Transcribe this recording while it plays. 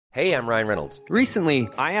Hey, I'm Ryan Reynolds. Recently,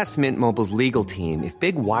 I asked Mint Mobile's legal team if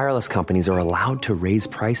big wireless companies are allowed to raise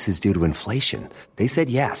prices due to inflation. They said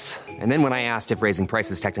yes. And then when I asked if raising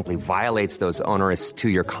prices technically violates those onerous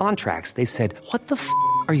two-year contracts, they said, "What the f***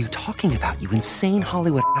 are you talking about, you insane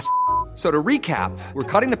Hollywood ass?" So to recap, we're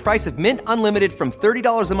cutting the price of Mint Unlimited from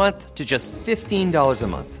 $30 a month to just $15 a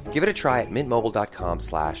month. Give it a try at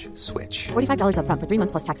mintmobile.com/switch. $45 up front for 3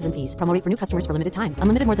 months plus taxes and fees. Promo rate for new customers for limited time.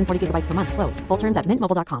 Unlimited more than 40 gigabytes per month. Slows full terms at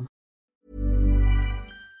mintmobile.com.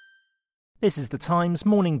 This is the Times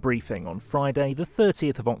morning briefing on Friday, the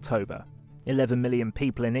 30th of October. 11 million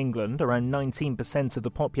people in England, around 19% of the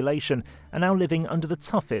population, are now living under the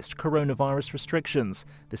toughest coronavirus restrictions.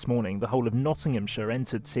 This morning, the whole of Nottinghamshire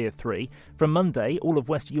entered Tier 3. From Monday, all of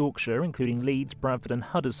West Yorkshire, including Leeds, Bradford and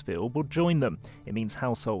Huddersfield, will join them. It means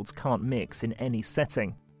households can't mix in any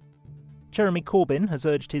setting. Jeremy Corbyn has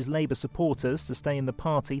urged his Labour supporters to stay in the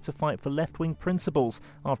party to fight for left-wing principles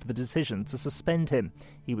after the decision to suspend him.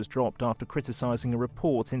 He was dropped after criticising a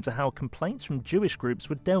report into how complaints from Jewish groups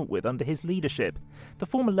were dealt with under his leadership. The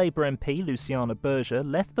former Labour MP Luciana Berger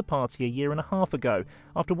left the party a year and a half ago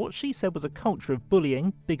after what she said was a culture of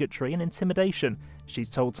bullying, bigotry and intimidation. She's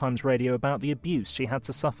told Times Radio about the abuse she had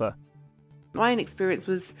to suffer. My own experience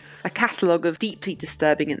was a catalogue of deeply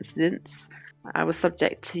disturbing incidents. I was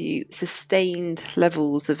subject to sustained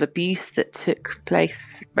levels of abuse that took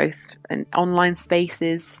place both in online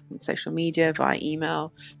spaces, in social media, via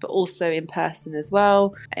email, but also in person as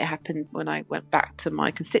well. It happened when I went back to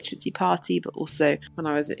my constituency party, but also when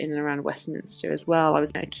I was in and around Westminster as well. I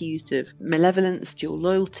was accused of malevolence, dual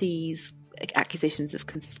loyalties, accusations of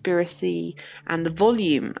conspiracy, and the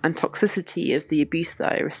volume and toxicity of the abuse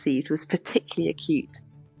that I received was particularly acute.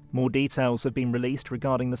 More details have been released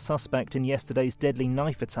regarding the suspect in yesterday's deadly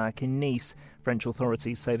knife attack in Nice. French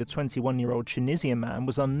authorities say the 21-year-old Tunisian man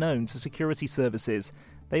was unknown to security services.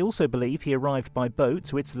 They also believe he arrived by boat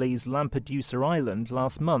to Italy's Lampedusa island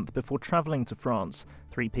last month before travelling to France.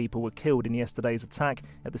 3 people were killed in yesterday's attack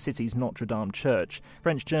at the city's Notre Dame church.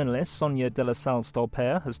 French journalist Sonia de la Salle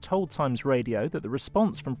Stolper has told Times Radio that the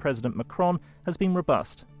response from President Macron has been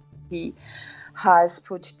robust. He has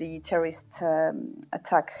put the terrorist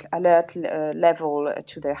attack alert level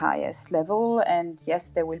to the highest level. And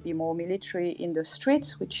yes, there will be more military in the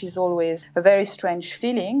streets, which is always a very strange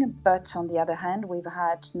feeling. But on the other hand, we've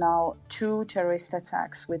had now 2 terrorist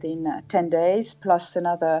attacks within 10 days, plus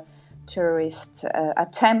another terrorist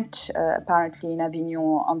attempt, apparently in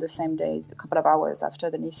Avignon on the same day, a couple of hours after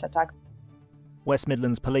the Nice attack. West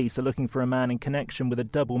Midlands police are looking for a man in connection with a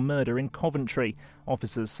double murder in Coventry.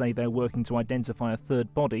 Officers say they're working to identify a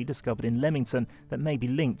third body discovered in Leamington that may be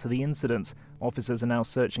linked to the incident. Officers are now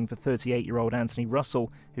searching for 38-year-old Anthony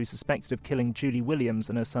Russell, who's suspected of killing Julie Williams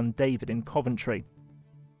and her son David in Coventry.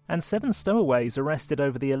 And 7 stowaways arrested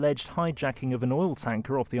over the alleged hijacking of an oil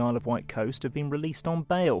tanker off the Isle of Wight coast have been released on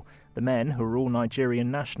bail. The men, who are all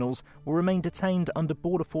Nigerian nationals, will remain detained under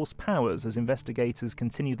Border Force powers as investigators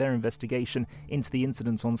continue their investigation into the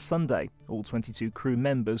incident on Sunday. All 22 crew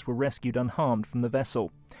members were rescued unharmed from the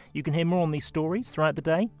vessel. You can hear more on these stories throughout the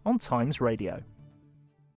day on Times Radio.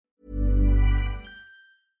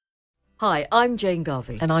 Hi, I'm Jane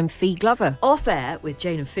Garvey. And I'm Fee Glover. Off Air with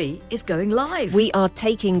Jane and Fee is going live. We are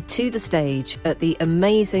taking to the stage at the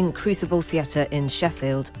amazing Crucible Theatre in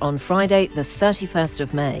Sheffield on Friday, the 31st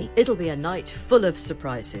of May. It'll be a night full of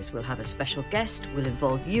surprises. We'll have a special guest, we'll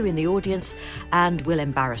involve you in the audience, and we'll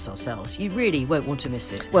embarrass ourselves. You really won't want to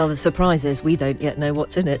miss it. Well, the surprise is we don't yet know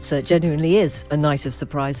what's in it, so it genuinely is a night of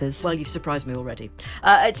surprises. Well, you've surprised me already.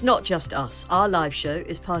 It's not just us. Our live show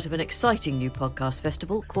is part of an exciting new podcast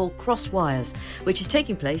festival called Crosswires, which is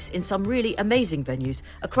taking place in some really amazing venues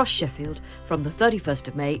across Sheffield from the 31st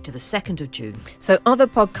of May to the 2nd of June. So other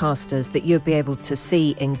podcasters that you'll be able to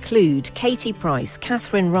see include Katie Price,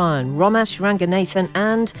 Catherine Ryan, Romesh Ranganathan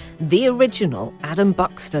and the original Adam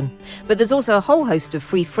Buxton. But there's also a whole host of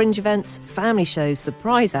free fringe events, family shows,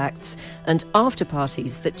 surprise acts and after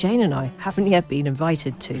parties that Jane and I haven't yet been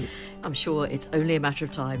invited to. I'm sure it's only a matter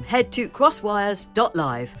of time. Head to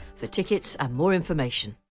crosswires.live for tickets and more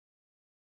information.